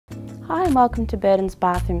Hi and welcome to Burton's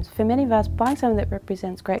Bathrooms. For many of us, buying something that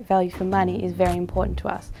represents great value for money is very important to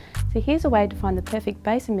us. So here's a way to find the perfect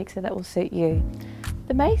basin mixer that will suit you.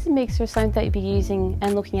 The basin mixer is something that you'll be using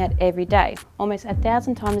and looking at every day, almost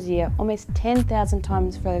 1,000 times a year, almost 10,000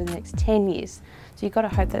 times for over the next 10 years. So you've got to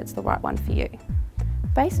hope that it's the right one for you.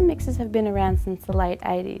 Basin mixers have been around since the late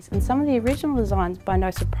 80s and some of the original designs, by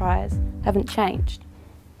no surprise, haven't changed.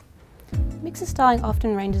 Mixer styling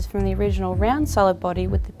often ranges from the original round solid body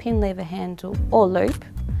with the pin lever handle or loop,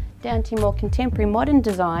 down to more contemporary modern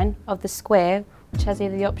design of the square, which has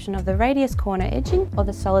either the option of the radius corner edging or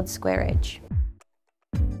the solid square edge.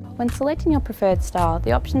 When selecting your preferred style,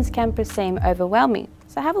 the options can seem overwhelming,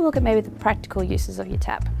 so have a look at maybe the practical uses of your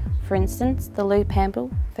tap. For instance, the loop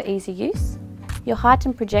handle for easy use, your height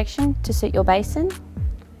and projection to suit your basin,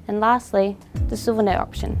 and lastly, the silver net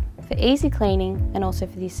option for easy cleaning and also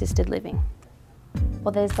for the assisted living.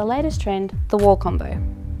 Well, there's the latest trend, the wall combo.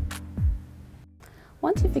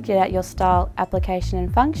 Once you've figured out your style, application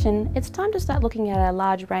and function, it's time to start looking at a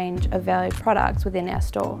large range of valued products within our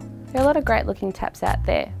store. There are a lot of great looking taps out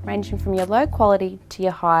there, ranging from your low quality to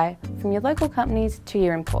your high, from your local companies to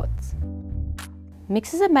your imports.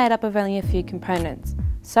 Mixers are made up of only a few components.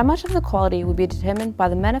 So much of the quality will be determined by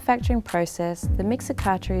the manufacturing process, the mixer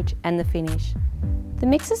cartridge and the finish. The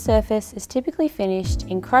mixer surface is typically finished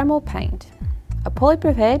in chrome or paint. A poorly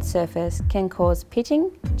prepared surface can cause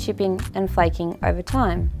pitting, chipping and flaking over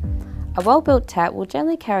time. A well-built tap will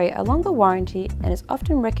generally carry a longer warranty and is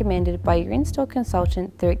often recommended by your in-store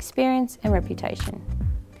consultant through experience and reputation.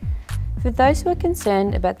 For those who are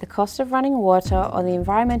concerned about the cost of running water or the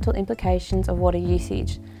environmental implications of water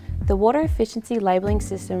usage, the Water Efficiency Labelling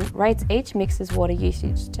System rates each mixer's water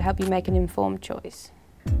usage to help you make an informed choice.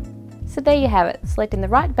 So there you have it, selecting the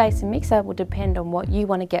right basin mixer will depend on what you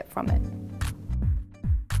want to get from it.